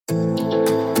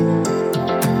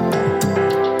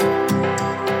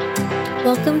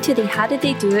Welcome to the How Did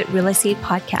They Do It Real Estate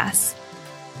Podcast.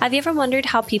 Have you ever wondered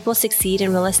how people succeed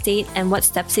in real estate and what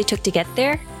steps they took to get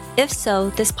there? If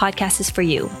so, this podcast is for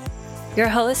you. Your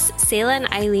hosts, Selah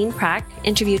and Eileen Prack,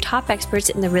 interview top experts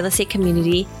in the real estate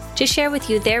community to share with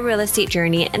you their real estate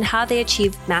journey and how they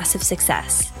achieved massive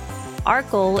success. Our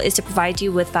goal is to provide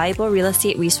you with valuable real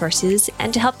estate resources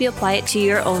and to help you apply it to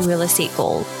your own real estate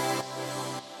goal.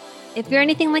 If you're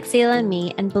anything like Selah and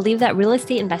me and believe that real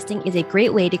estate investing is a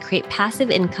great way to create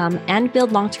passive income and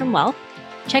build long-term wealth,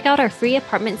 check out our free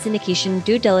apartment syndication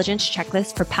due diligence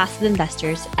checklist for passive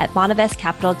investors at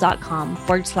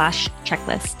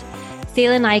bonavestcapital.com/checklist.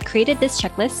 Selah and I created this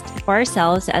checklist for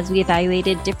ourselves as we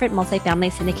evaluated different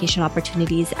multifamily syndication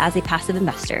opportunities as a passive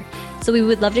investor. So we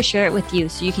would love to share it with you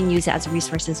so you can use it as a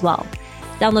resource as well.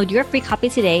 Download your free copy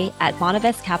today at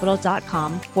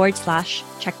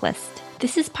bonavestcapital.com/checklist.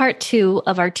 This is part 2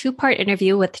 of our 2-part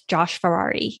interview with Josh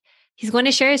Ferrari. He's going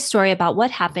to share his story about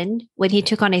what happened when he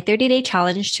took on a 30-day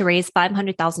challenge to raise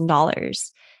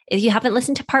 $500,000. If you haven't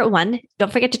listened to part 1,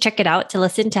 don't forget to check it out to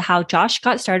listen to how Josh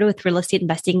got started with real estate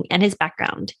investing and his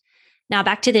background. Now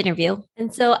back to the interview.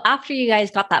 And so after you guys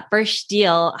got that first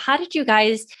deal, how did you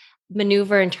guys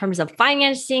maneuver in terms of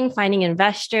financing, finding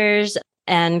investors,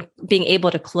 and being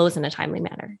able to close in a timely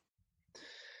manner?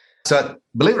 So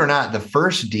believe it or not, the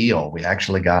first deal we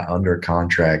actually got under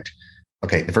contract.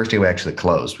 Okay, the first deal we actually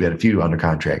closed. We had a few under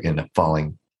contract, ended up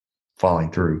falling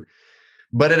through.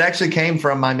 But it actually came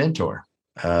from my mentor.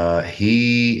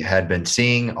 He had been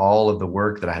seeing all of the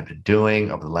work that I had been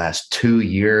doing over the last 2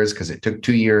 years, because it took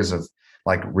 2 years of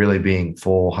like really being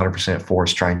full 100%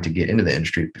 force trying to get into the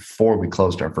industry before we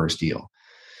closed our first deal.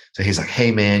 So he's like,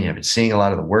 hey, man, I've been seeing a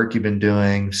lot of the work you've been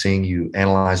doing, seeing you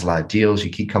analyze a lot of deals. You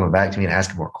keep coming back to me and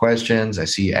asking more questions. I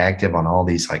see you active on all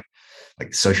these like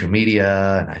social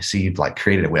media, and I see you've like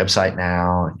created a website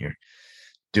now, and you're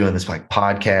doing this like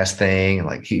podcast thing. And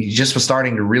like he just was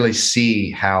starting to really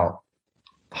see how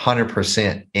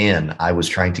 100% in I was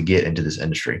trying to get into this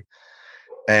industry.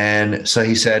 And so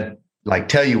he said, like,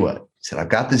 tell you what, he said, I've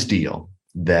got this deal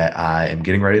that I am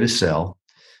getting ready to sell.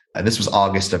 And this was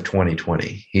August of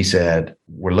 2020. He said,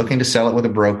 we're looking to sell it with a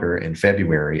broker in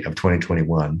February of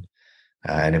 2021.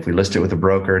 And if we list it with a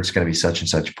broker, it's going to be such and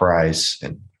such price,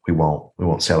 and we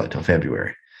won't sell it till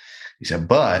February. He said,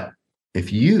 but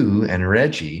if you and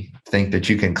Reggie think that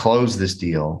you can close this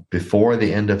deal before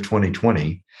the end of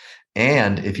 2020,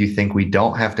 and if you think we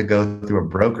don't have to go through a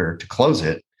broker to close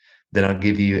it, then I'll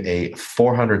give you a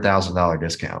 $400,000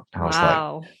 discount. I was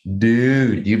like,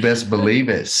 dude, you best believe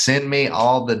it. Send me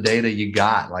all the data you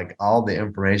got, like all the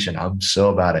information. I'm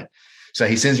so about it. So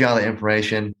he sends you all the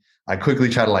information. I quickly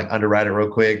try to like underwrite it real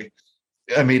quick.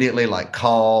 Immediately like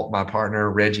call my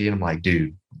partner, Reggie, and I'm like,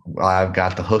 dude, I've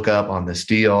got the hookup on this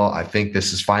deal. I think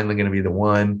this is finally going to be the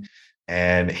one.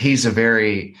 And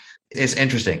it's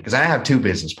interesting because I have 2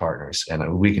 business partners,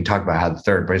 and we can talk about how the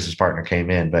third business partner came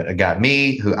in, but I got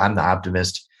me, who I'm the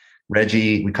optimist,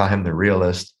 Reggie, we call him the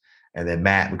realist, and then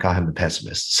Matt, we call him the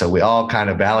pessimist. So we all kind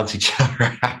of balance each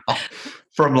other out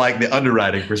from like the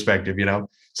underwriting perspective,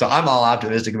 So I'm all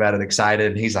optimistic about it,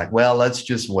 excited. And he's like, well, let's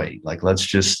just wait. Like, let's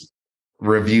just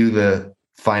review the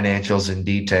financials in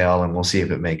detail and we'll see if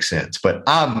it makes sense. But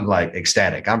I'm like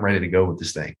ecstatic. I'm ready to go with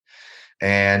this thing.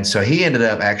 And so he ended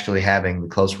up actually having the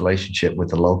close relationship with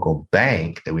the local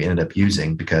bank that we ended up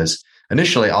using, because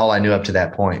initially all I knew up to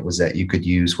that point was that you could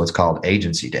use what's called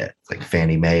agency debt, like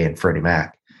Fannie Mae and Freddie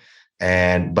Mac.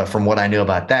 But from what I knew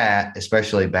about that,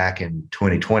 especially back in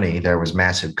 2020, there was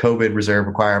massive COVID reserve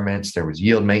requirements. There was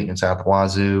yield maintenance out the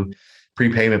wazoo,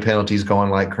 prepayment penalties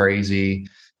going like crazy.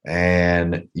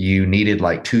 And you needed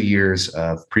like 2 years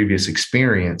of previous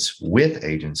experience with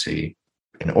agency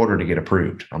in order to get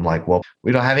approved. I'm like, well,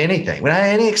 we don't have anything. We don't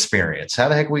have any experience. How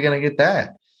the heck are we going to get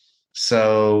that?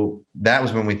 So that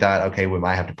was when we thought, okay, we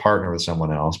might have to partner with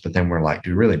someone else. But then we're like,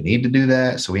 do we really need to do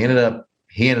that? So he ended up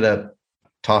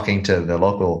talking to the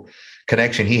local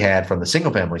connection he had from the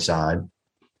single family side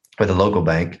with a local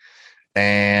bank,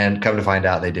 and come to find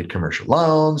out they did commercial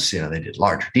loans, they did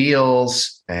larger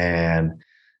deals. And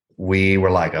we were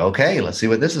like, okay, let's see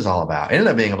what this is all about. It ended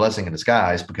up being a blessing in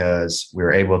disguise, because we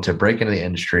were able to break into the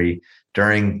industry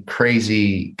during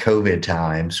crazy COVID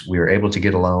times. We were able to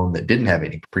get a loan that didn't have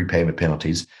any prepayment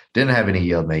penalties, didn't have any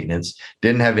yield maintenance,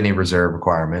 didn't have any reserve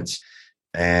requirements.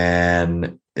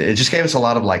 And it just gave us a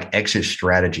lot of like exit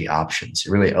strategy options.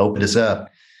 It really opened us up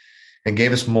and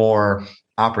gave us more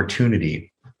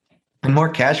opportunity and more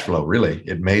cash flow. Really,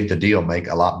 it made the deal make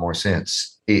a lot more sense.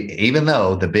 Even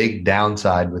though the big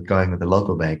downside with going with the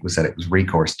local bank was that it was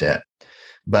recourse debt.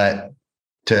 But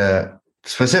to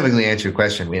specifically answer your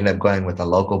question, we ended up going with a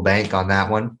local bank on that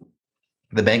one.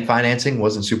 The bank financing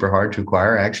wasn't super hard to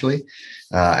acquire, actually.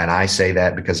 And I say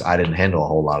that because I didn't handle a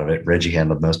whole lot of it. Reggie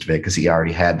handled most of it because he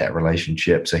already had that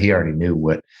relationship. So he already knew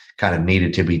what kind of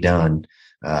needed to be done.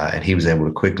 And he was able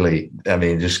to quickly,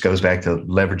 it just goes back to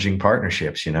leveraging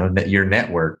partnerships, your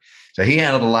network. So he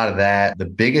handled a lot of that. The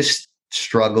biggest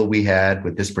struggle we had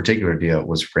with this particular deal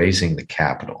was raising the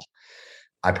capital.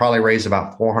 I probably raised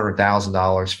about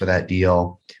 $400,000 for that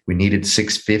deal. We needed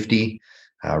 $650,000.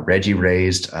 Reggie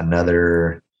raised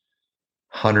another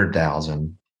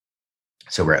 $100,000.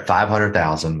 So we're at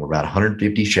 $500,000. We're about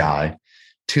 150 shy.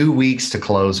 2 weeks to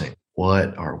closing.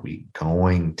 What are we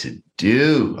going to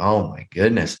do? Oh my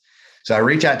goodness. So I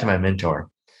reach out to my mentor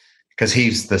because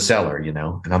he's the seller,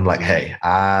 and I'm like, hey,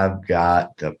 I've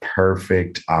got the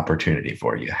perfect opportunity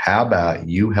for you. How about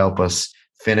you help us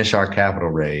finish our capital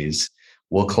raise?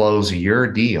 We'll close your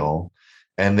deal.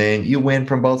 And then you win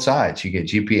from both sides. You get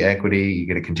GP equity, you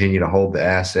get to continue to hold the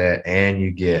asset, and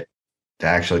you get to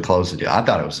actually close the deal. I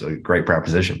thought it was a great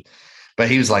proposition. But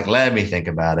he was like, let me think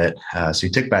about it. So he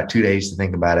took about 2 days to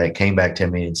think about it, came back to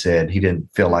me and said he didn't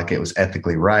feel like it was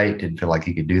ethically right, didn't feel like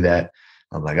he could do that.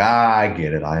 I'm like, I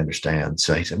get it. I understand.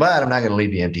 So he said, but I'm not going to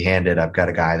leave you empty-handed. I've got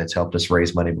a guy that's helped us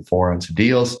raise money before on some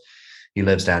deals. He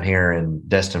lives down here in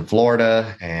Destin,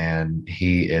 Florida, and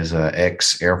he is an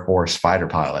ex-Air Force fighter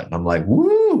pilot. And I'm like,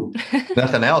 woo,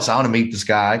 nothing else. I want to meet this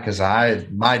guy because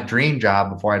my dream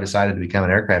job before I decided to become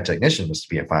an aircraft technician was to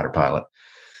be a fighter pilot.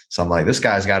 So I'm like, this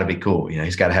guy's got to be cool.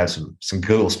 He's got to have some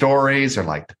cool stories, or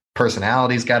like the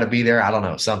personality's got to be there. I don't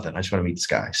know, something. I just want to meet this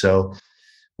guy. So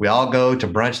we all go to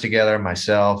brunch together,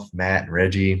 myself, Matt, and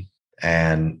Reggie,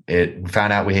 and we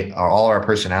found out all our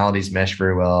personalities mesh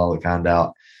very well. We found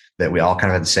out that we all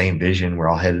kind of had the same vision. We're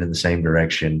all headed in the same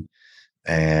direction.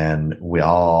 And we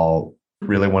all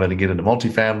really wanted to get into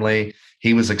multifamily.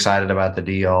 He was excited about the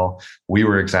deal. We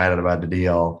were excited about the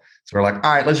deal. So we're like,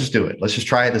 all right, let's just do it. Let's just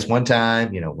try it this one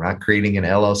time. We're not creating an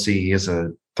LLC as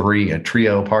a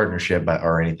trio partnership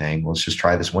or anything. Let's just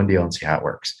try this one deal and see how it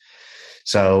works.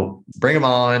 So bring him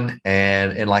on.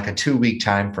 And in like a 2-week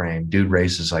time frame, dude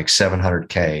raises like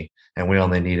 $700K. And we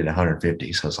only needed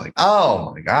 150. So it's like,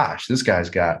 oh my gosh, this guy's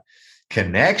got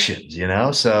connections,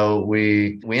 So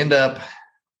we end up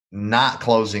not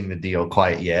closing the deal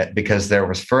quite yet because there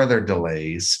was further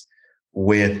delays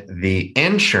with the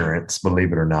insurance,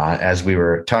 believe it or not. As we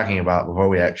were talking about before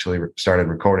we actually started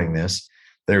recording this,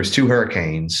 there was 2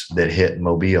 hurricanes that hit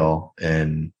Mobile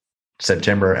in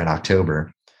September and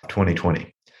October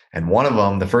 2020. And one of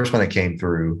them, the first one that came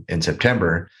through in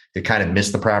September, it kind of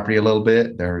missed the property a little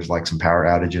bit. There was like some power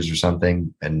outages or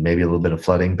something and maybe a little bit of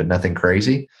flooding, but nothing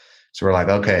crazy. So we're like,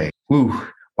 okay,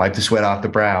 wipe the sweat off the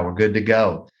brow. We're good to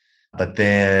go. But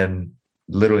then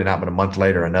literally not but a month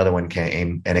later, another one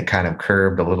came and it kind of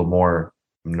curved a little more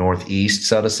northeast,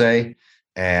 so to say.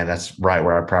 And that's right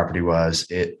where our property was.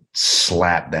 It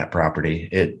slapped that property.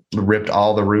 It ripped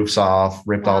all the roofs off,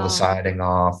 ripped all the siding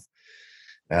off.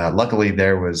 Luckily,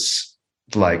 there was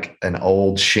like an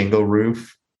old shingle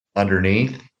roof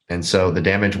underneath. And so the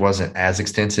damage wasn't as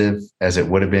extensive as it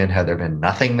would have been had there been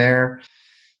nothing there,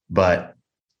 but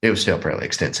it was still fairly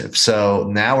extensive. So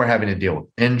now we're having to deal with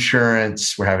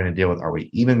insurance. We're having to deal with, are we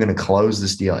even going to close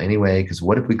this deal anyway? Because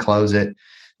what if we close it?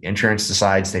 The insurance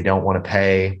decides they don't want to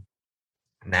pay.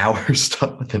 Now we're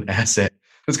stuck with an asset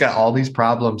that's got all these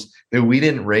problems that we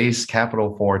didn't raise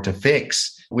capital for to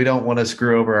fix. We don't want to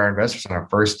screw over our investors on our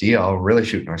first deal, really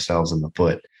shooting ourselves in the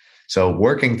foot. So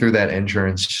working through that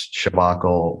insurance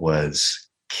shabacle was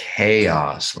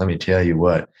chaos. Let me tell you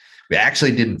what, we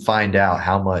actually didn't find out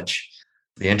how much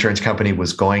the insurance company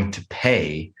was going to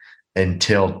pay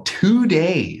until 2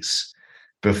 days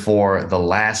before the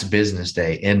last business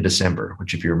day in December,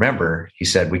 which if you remember, he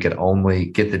said we could only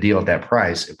get the deal at that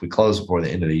price if we close before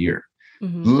the end of the year.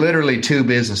 Mm-hmm. Literally 2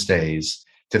 business days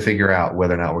to figure out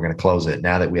whether or not we're going to close it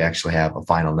now that we actually have a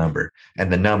final number.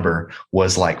 And the number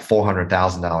was like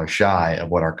 $400,000 shy of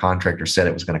what our contractor said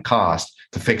it was going to cost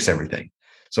to fix everything.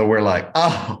 So we're like,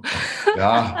 oh,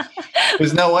 God,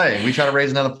 there's no way. We try to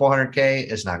raise another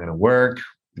 $400K. It's not going to work.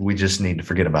 We just need to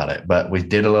forget about it. But we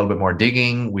did a little bit more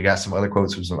digging. We got some other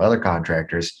quotes from some other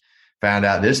contractors. Found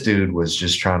out this dude was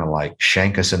just trying to like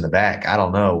shank us in the back. I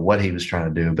don't know what he was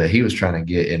trying to do, but he was trying to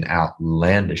get an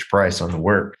outlandish price on the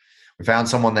work. We found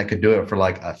someone that could do it for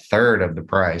like a third of the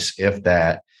price, if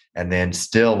that, and then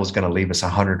still was going to leave us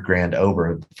 $100,000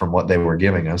 over from what they were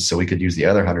giving us. So we could use the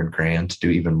other $100,000 to do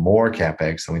even more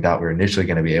CapEx than we thought we were initially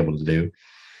going to be able to do.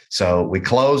 So we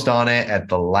closed on it at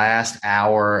the last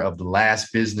hour of the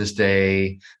last business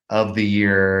day of the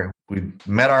year. We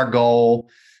met our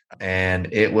goal.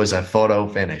 And it was a photo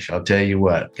finish. I'll tell you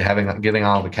what, getting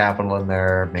all the capital in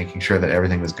there, making sure that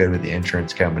everything was good with the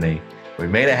insurance company. We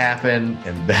made it happen,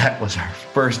 and that was our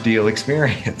first deal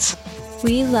experience.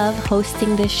 We love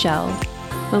hosting this show.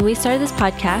 When we started this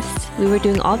podcast, we were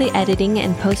doing all the editing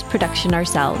and post-production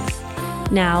ourselves.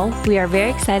 Now, we are very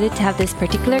excited to have this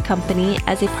particular company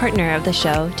as a partner of the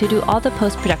show to do all the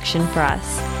post-production for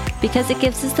us, because it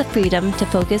gives us the freedom to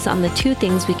focus on the two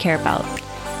things we care about: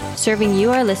 serving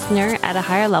you, our listener, at a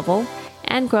higher level,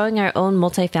 and growing our own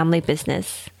multifamily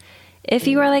business. If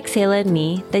you are like Selah and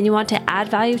me, then you want to add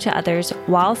value to others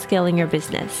while scaling your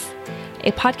business.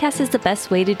 A podcast is the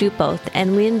best way to do both,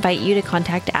 and we invite you to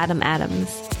contact Adam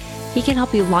Adams. He can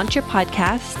help you launch your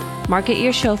podcast, market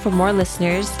your show for more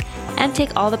listeners, and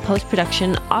take all the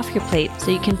post-production off your plate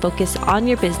so you can focus on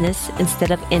your business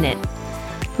instead of in it.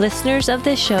 Listeners of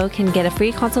this show can get a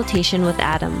free consultation with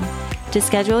Adam. To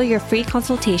schedule your free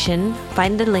consultation,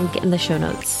 find the link in the show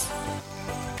notes.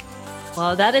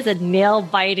 Well, that is a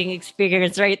nail-biting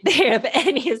experience right there, if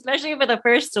any, especially for the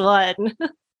first one.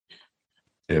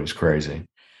 It was crazy.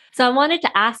 So I wanted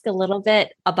to ask a little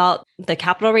bit about the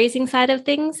capital raising side of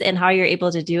things and how you're able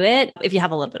to do it, if you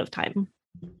have a little bit of time.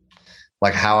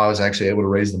 Like how I was actually able to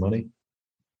raise the money.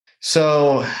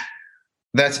 So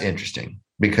that's interesting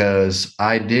because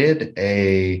I did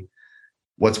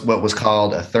what was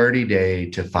called a 30-day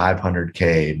to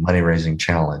 500K money raising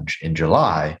challenge in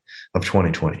July of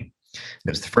 2020. It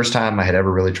was the first time I had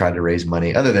ever really tried to raise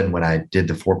money, other than when I did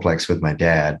the fourplex with my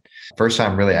dad. First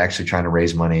time really actually trying to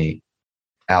raise money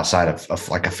outside of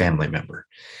like a family member.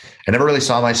 I never really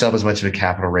saw myself as much of a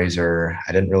capital raiser.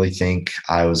 I didn't really think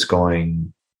I was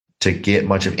going to get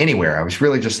much of anywhere. I was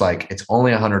really just like, it's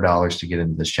only $100 to get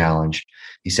into this challenge.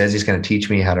 He says he's going to teach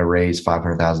me how to raise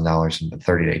 $500,000 in a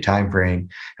 30-day time frame.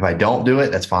 If I don't do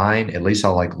it, that's fine. At least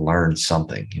I'll like learn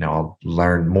something. I'll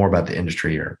learn more about the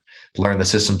industry or learn the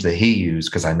systems that he used,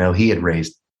 because I know he had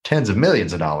raised tens of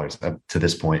millions of dollars up to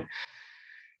this point.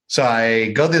 So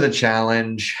I go through the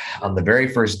challenge. On the very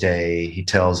first day, he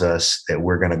tells us that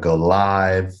we're going to go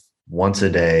live once a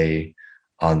day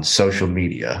on social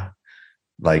media,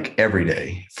 like every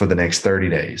day for the next 30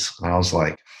 days. And I was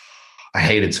like, I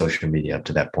hated social media up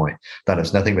to that point. Thought it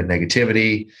was nothing but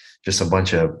negativity, just a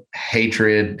bunch of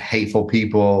hatred, hateful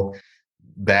people,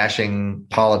 bashing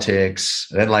politics.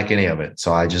 I didn't like any of it.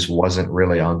 So I just wasn't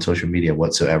really on social media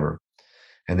whatsoever.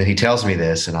 And then he tells me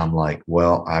this, and I'm like,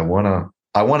 well, I want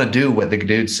to do what the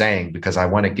dude's saying because I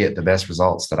want to get the best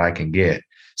results that I can get,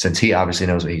 since he obviously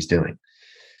knows what he's doing.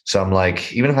 So I'm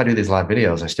like, even if I do these live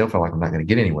videos, I still feel like I'm not going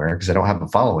to get anywhere because I don't have a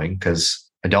following, because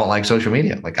I don't like social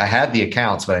media. Like I had the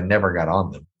accounts, but I never got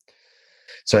on them.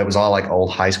 So it was all like old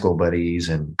high school buddies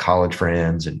and college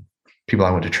friends and people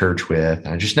I went to church with. And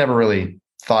I just never really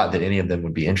thought that any of them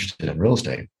would be interested in real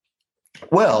estate.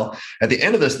 Well, at the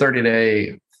end of this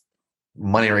 30-day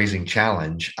money raising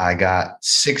challenge, I got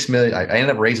 $6 million. I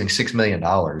ended up raising $6 million.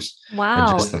 Wow.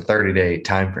 In just the 30-day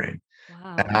time frame.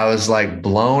 Wow. And I was like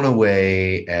blown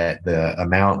away at the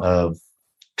amount of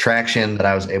traction that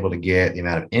I was able to get, the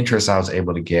amount of interest I was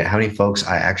able to get, how many folks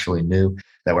I actually knew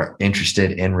that were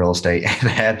interested in real estate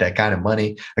and had that kind of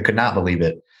money. I could not believe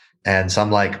it. And so I'm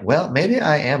like, well, maybe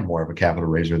I am more of a capital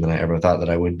raiser than I ever thought that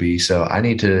I would be. So I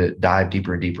need to dive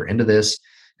deeper and deeper into this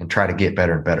and try to get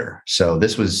better and better. So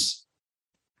this was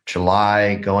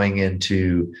July going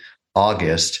into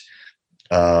August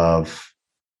of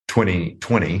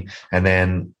 2020. And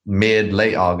then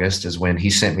late August is when he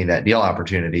sent me that deal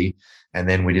opportunity. And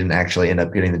then we didn't actually end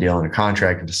up getting the deal under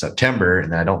contract until September.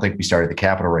 And then I don't think we started the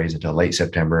capital raise until late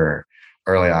September or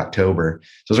early October.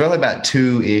 So it was really about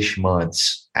 2-ish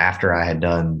months after I had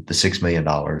done the $6 million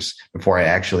before I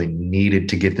actually needed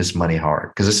to get this money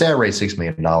hard. Because I say I raised $6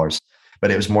 million, but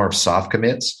it was more of soft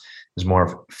commits. It was more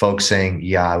of folks saying,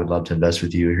 yeah, I would love to invest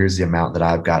with you. Here's the amount that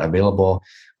I've got available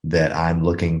that I'm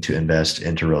looking to invest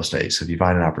into real estate. So if you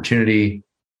find an opportunity,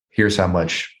 here's how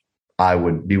much I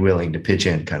would be willing to pitch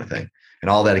in, kind of thing. And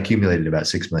all that accumulated about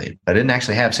 $6 million. I didn't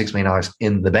actually have $6 million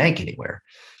in the bank anywhere.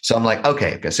 So I'm like,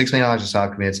 okay, I've got $6 million in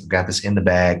soft commits. I've got this in the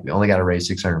bag. We only got to raise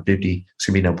 650. It's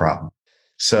going to be no problem.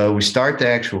 So we start the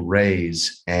actual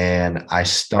raise, and I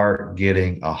start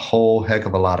getting a whole heck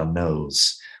of a lot of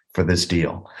no's for this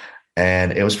deal.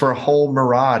 And it was for a whole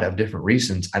myriad of different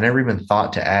reasons. I never even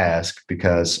thought to ask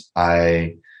because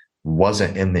I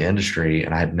wasn't in the industry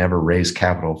and I had never raised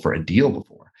capital for a deal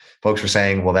before. Folks were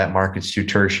saying, well, that market's too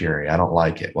tertiary. I don't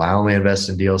like it. Well, I only invest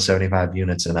in deals 75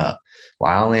 units and up.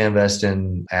 Well, I only invest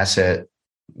in asset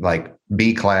like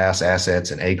B class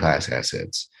assets and A class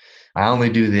assets. I only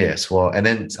do this. Well, and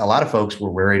then a lot of folks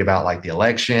were worried about like the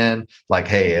election, like,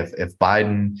 hey, if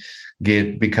Biden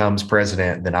becomes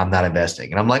president, then I'm not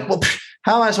investing. And I'm like, well,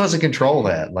 how am I supposed to control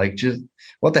that? Like, just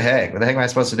what the heck? What the heck am I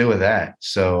supposed to do with that?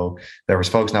 So there was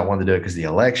folks not wanting to do it because the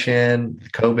election,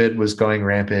 COVID was going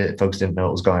rampant. Folks didn't know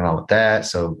what was going on with that.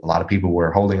 So a lot of people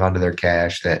were holding onto their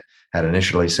cash that had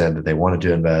initially said that they wanted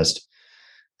to invest.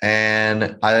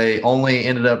 And I only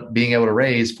ended up being able to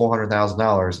raise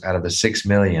 $400,000 out of the $6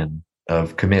 million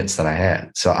of commits that I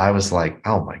had. So I was like,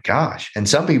 oh my gosh. And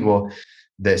some people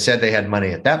that said they had money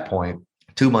at that point,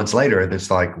 2 months later,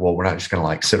 it's like, well, we're not just going to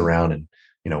like sit around and,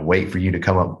 wait for you to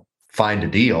come up, find a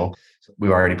deal.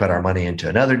 We've already put our money into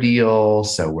another deal.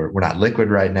 So we're not liquid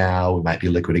right now. We might be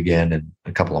liquid again in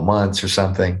a couple of months or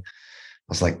something. I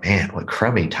was like, man, what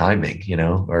crummy timing,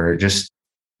 or just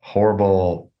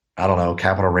horrible, I don't know,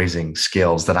 capital raising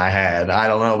skills that I had. I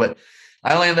don't know, but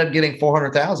I only ended up getting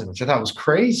 400,000, which I thought was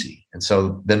crazy. And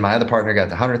so then my other partner got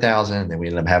the 100,000, and then we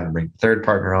ended up having to bring the third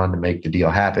partner on to make the deal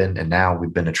happen. And now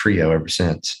we've been a trio ever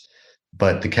since.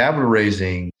 But the capital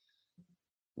raising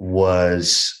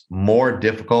was more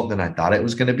difficult than I thought it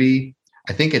was going to be.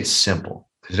 I think it's simple.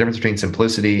 There's a difference between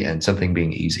simplicity and something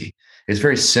being easy. It's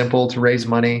very simple to raise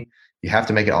money. You have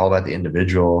to make it all about the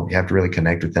individual. You have to really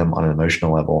connect with them on an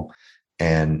emotional level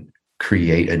and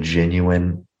create a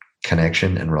genuine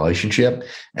connection and relationship.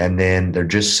 And then there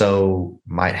just so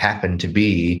might happen to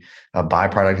be a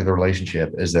byproduct of the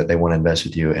relationship is that they want to invest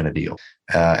with you in a deal.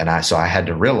 So I had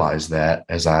to realize that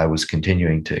as I was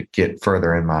continuing to get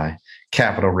further in my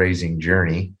capital raising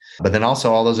journey, but then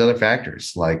also all those other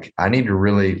factors. Like I need to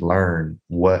really learn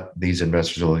what these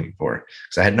investors are looking for,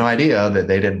 because I had no idea that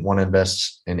they didn't want to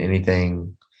invest in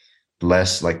anything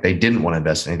less. Like they didn't want to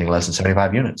invest in anything less than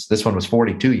 75 units. This one was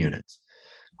 42 units.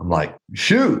 I'm like,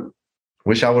 shoot,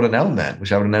 wish I would have known that.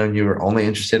 Wish I would have known you were only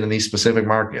interested in these specific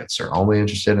markets or only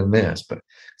interested in this. But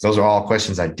those are all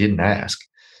questions I didn't ask.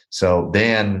 So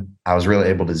then I was really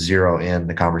able to zero in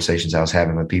the conversations I was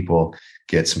having with people,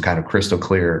 get some kind of crystal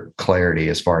clear clarity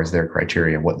as far as their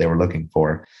criteria and what they were looking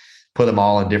for, put them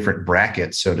all in different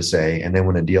brackets, so to say. And then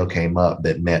when a deal came up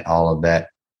that met all of that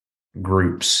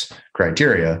group's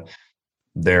criteria,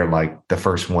 they're like the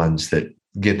first ones that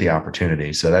get the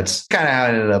opportunity. So that's kind of how it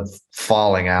ended up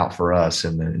falling out for us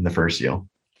in the first deal.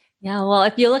 Yeah, well,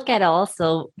 if you look at it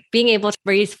also, being able to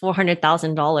raise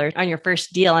 $400,000 on your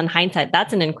first deal, in hindsight,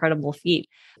 that's an incredible feat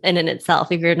in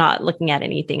itself. If you're not looking at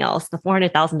anything else, the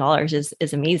 $400,000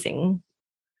 is amazing.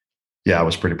 Yeah, I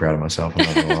was pretty proud of myself. I'm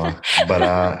not gonna lie. But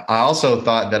I also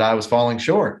thought that I was falling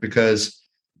short, because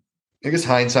I guess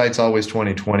hindsight's always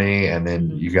 20/20, and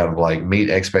then you got to like meet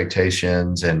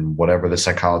expectations and whatever the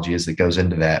psychology is that goes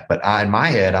into that. But in my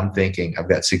head, I'm thinking I've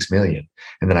got 6 million,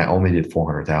 and then I only did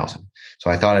 400,000. So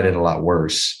I thought I did a lot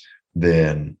worse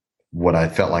than what I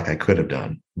felt like I could have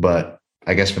done. But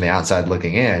I guess from the outside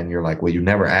looking in, you're like, well, you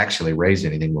never actually raised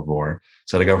anything before.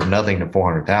 So to go from nothing to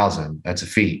 400,000, that's a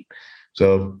feat.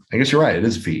 So I guess you're right. It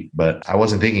is a feat, but I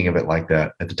wasn't thinking of it like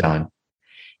that at the time.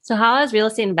 So how has real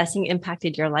estate investing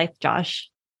impacted your life, Josh?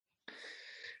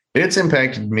 It's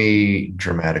impacted me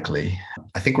dramatically.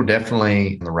 I think we're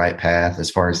definitely on the right path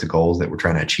as far as the goals that we're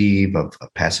trying to achieve of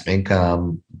passive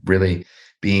income, really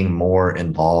being more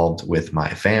involved with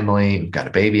my family. We've got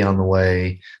a baby on the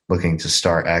way, looking to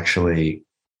start actually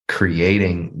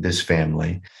creating this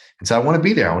family. And so I want to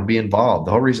be there. I want to be involved.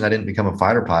 The whole reason I didn't become a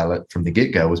fighter pilot from the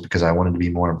get-go was because I wanted to be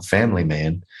more of a family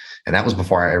man. And that was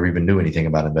before I ever even knew anything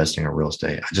about investing in real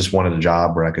estate. I just wanted a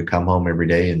job where I could come home every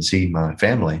day and see my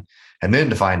family. And then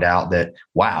to find out that,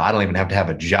 wow, I don't even have to have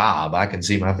a job. I can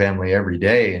see my family every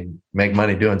day and make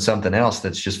money doing something else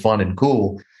that's just fun and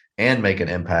cool and make an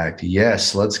impact.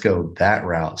 Yes, let's go that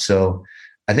route. So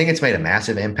I think it's made a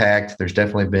massive impact. There's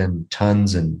definitely been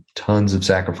tons and tons of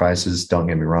sacrifices. Don't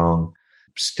get me wrong.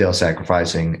 Still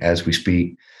sacrificing as we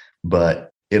speak,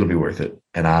 but it'll be worth it.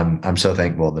 And I'm so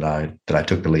thankful that I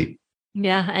took the leap.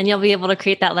 Yeah. And you'll be able to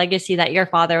create that legacy that your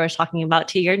father was talking about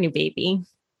to your new baby.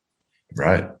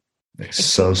 Right.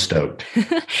 So stoked.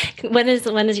 When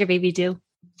is your baby due?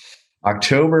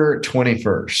 October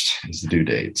 21st is the due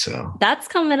date. So that's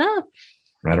coming up.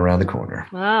 Right around the corner.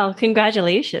 Wow.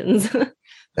 Congratulations.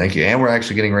 Thank you. And we're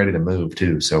actually getting ready to move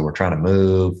too. So we're trying to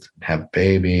move, have a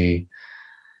baby.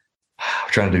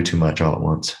 We're trying to do too much all at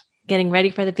once. Getting ready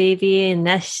for the baby and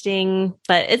nesting,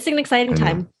 but it's an exciting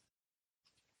time.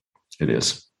 It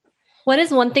is. What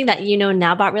is one thing that you know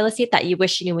now about real estate that you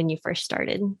wish you knew when you first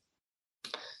started?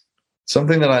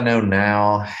 Something that I know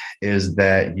now is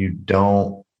that you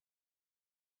don't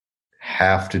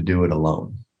have to do it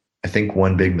alone. I think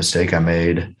one big mistake I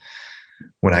made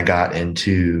when I got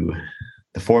into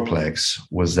the fourplex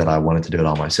was that I wanted to do it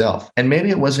all myself. And maybe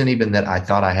it wasn't even that I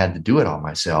thought I had to do it all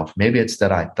myself. Maybe it's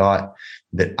that I thought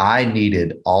that I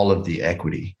needed all of the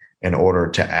equity in order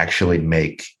to actually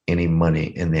make any money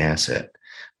in the asset.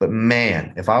 But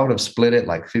man, if I would have split it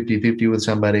like 50-50 with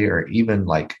somebody, or even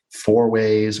like 4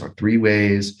 ways or 3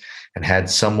 ways, and had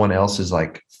someone else's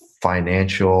like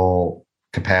financial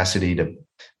capacity to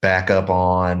back up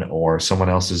on, or someone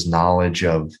else's knowledge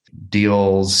of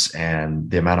deals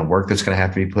and the amount of work that's going to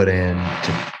have to be put in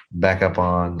to back up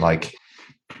on, like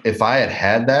if I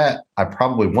had that, I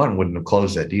probably, 1, wouldn't have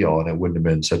closed that deal and it wouldn't have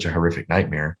been such a horrific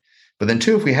nightmare. But then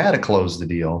 2, if we had to close the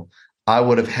deal, I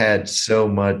would have had so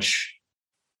much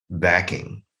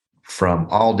backing from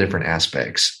all different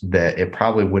aspects that it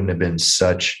probably wouldn't have been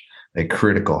such a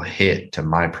critical hit to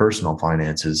my personal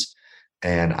finances.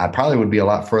 And I probably would be a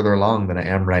lot further along than I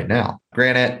am right now.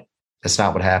 Granted, that's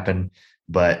not what happened,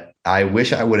 but I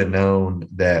wish I would have known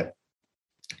that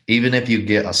even if you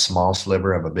get a small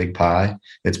sliver of a big pie,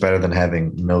 it's better than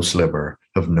having no sliver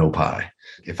of no pie.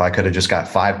 If I could have just got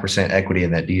 5% equity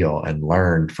in that deal and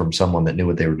learned from someone that knew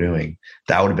what they were doing,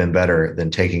 that would have been better than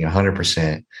taking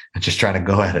 100% and just trying to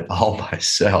go at it all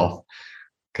myself,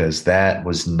 because that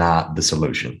was not the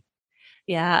solution.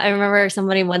 Yeah, I remember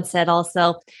somebody once said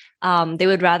also, they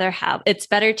would rather it's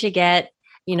better to get,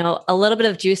 a little bit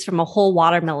of juice from a whole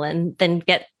watermelon than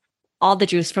get all the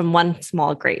juice from one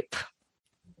small grape.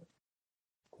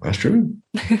 That's true.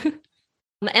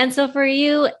 And so for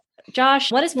you,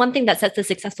 Josh, what is one thing that sets the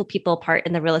successful people apart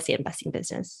in the real estate investing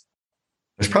business?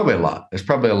 There's probably a lot. There's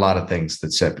probably a lot of things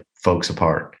that set folks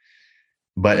apart.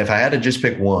 But if I had to just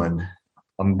pick one,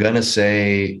 I'm going to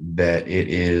say that it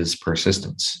is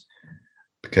persistence,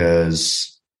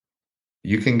 because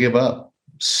you can give up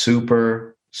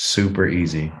super, super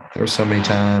easy. There were so many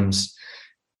times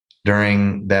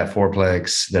during that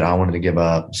fourplex that I wanted to give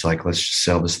up. It's like, let's just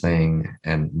sell this thing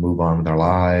and move on with our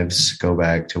lives, go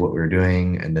back to what we were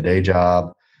doing in the day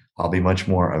job. I'll be much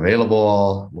more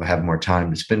available. We'll have more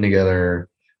time to spend together.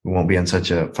 We won't be in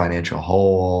such a financial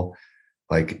hole.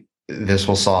 Like, this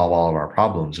will solve all of our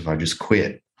problems if I just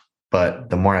quit. But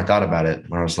the more I thought about it,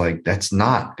 when I was like, that's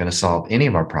not going to solve any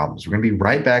of our problems. We're going to be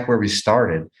right back where we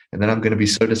started. And then I'm going to be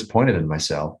so disappointed in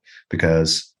myself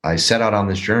because I set out on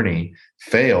this journey,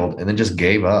 failed, and then just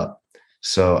gave up.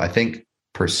 So I think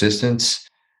persistence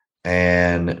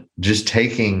and just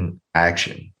taking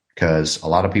action, because a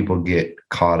lot of people get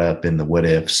caught up in the what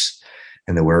ifs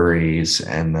and the worries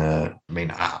and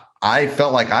I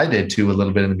felt like I did too a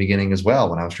little bit in the beginning as well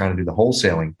when I was trying to do the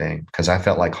wholesaling thing, because I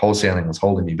felt like wholesaling was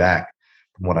holding me back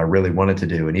from what I really wanted to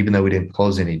do. And even though we didn't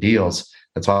close any deals,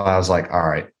 that's why I was like, all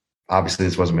right, obviously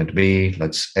this wasn't meant to be.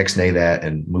 Let's ex-nay that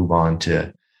and move on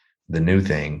to the new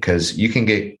thing. Because you can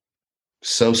get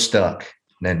so stuck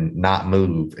and not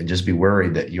move and just be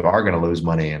worried that you are going to lose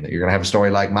money and that you're going to have a story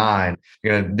like mine.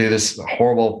 You're going to do this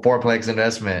horrible fourplex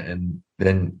investment, and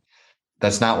then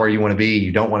that's not where you want to be.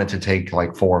 You don't want it to take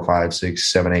like 4, 5, 6,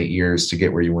 7, 8 years to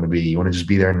get where you want to be. You want to just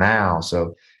be there now.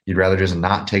 So you'd rather just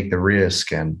not take the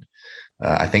risk. And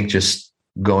I think just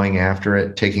going after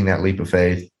it, taking that leap of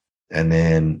faith, and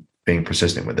then being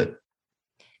persistent with it.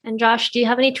 And Josh, do you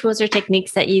have any tools or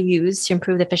techniques that you use to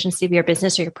improve the efficiency of your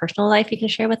business or your personal life you can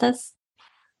share with us?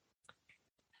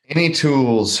 Any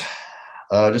tools?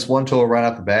 Just one tool right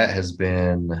off the bat has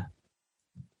been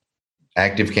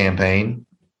ActiveCampaign,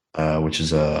 which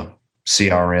is a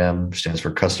CRM, stands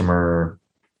for Customer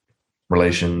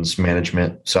Relations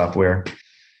Management software.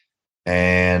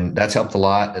 And that's helped a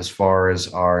lot as far as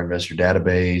our investor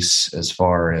database, as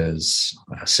far as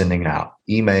sending out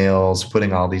emails,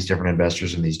 putting all these different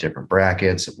investors in these different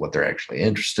brackets of what they're actually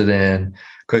interested in,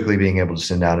 quickly being able to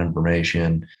send out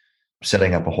information,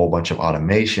 setting up a whole bunch of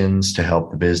automations to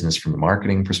help the business from the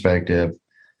marketing perspective.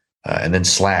 And then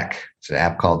Slack, it's an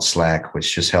app called Slack,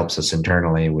 which just helps us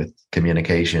internally with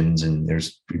communications. And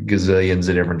there's gazillions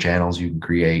of different channels you can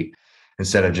create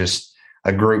instead of just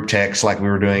a group text like we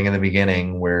were doing in the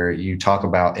beginning, where you talk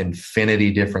about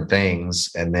infinity different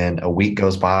things. And then a week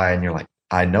goes by and you're like,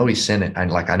 I know he sent it. I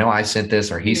know I sent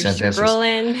this, or he sent this.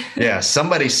 Scrolling. Yeah,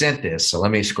 somebody sent this. So let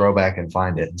me scroll back and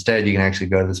find it. Instead, you can actually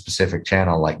go to the specific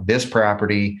channel, like this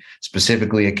property,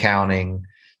 specifically accounting,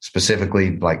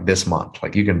 specifically like this month.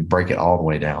 Like you can break it all the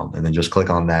way down and then just click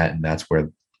on that. And that's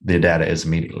where the data is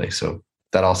immediately. So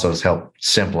that also has helped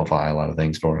simplify a lot of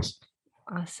things for us.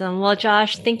 Awesome. Well,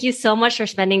 Josh, thank you so much for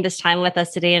spending this time with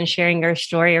us today and sharing your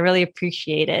story. I really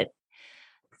appreciate it.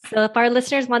 So if our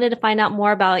listeners wanted to find out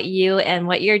more about you and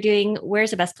what you're doing,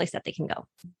 where's the best place that they can go?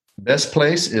 Best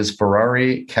place is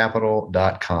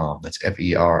ferraricapital.com. That's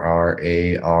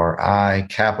FERRARI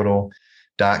capital.com.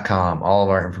 bonavestcapital.com. All of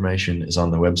our information is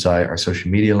on the website, our social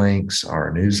media links,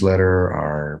 our newsletter,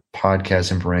 our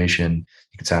podcast information.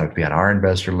 You can sign up to be on our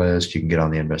investor list. You can get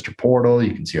on the investor portal.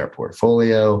 You can see our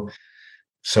portfolio.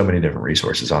 So many different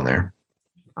resources on there.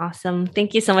 Awesome.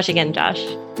 Thank you so much again, Josh.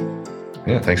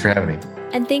 Yeah, thanks for having me.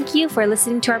 And thank you for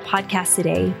listening to our podcast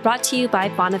today, brought to you by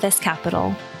Bonavest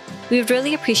Capital. We would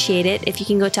really appreciate it if you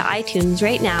can go to iTunes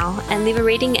right now and leave a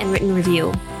rating and written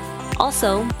review.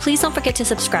 Also, please don't forget to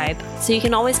subscribe so you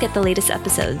can always get the latest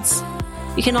episodes.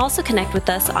 You can also connect with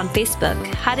us on Facebook,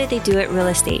 How Did They Do It Real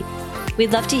Estate.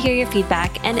 We'd love to hear your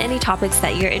feedback and any topics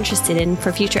that you're interested in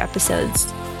for future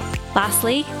episodes.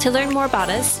 Lastly, to learn more about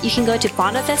us, you can go to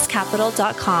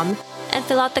bonavestcapital.com and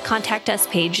fill out the Contact Us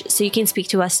page so you can speak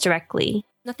to us directly.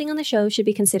 Nothing on the show should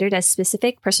be considered as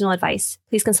specific personal advice.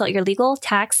 Please consult your legal,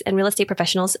 tax, and real estate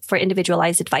professionals for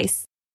individualized advice.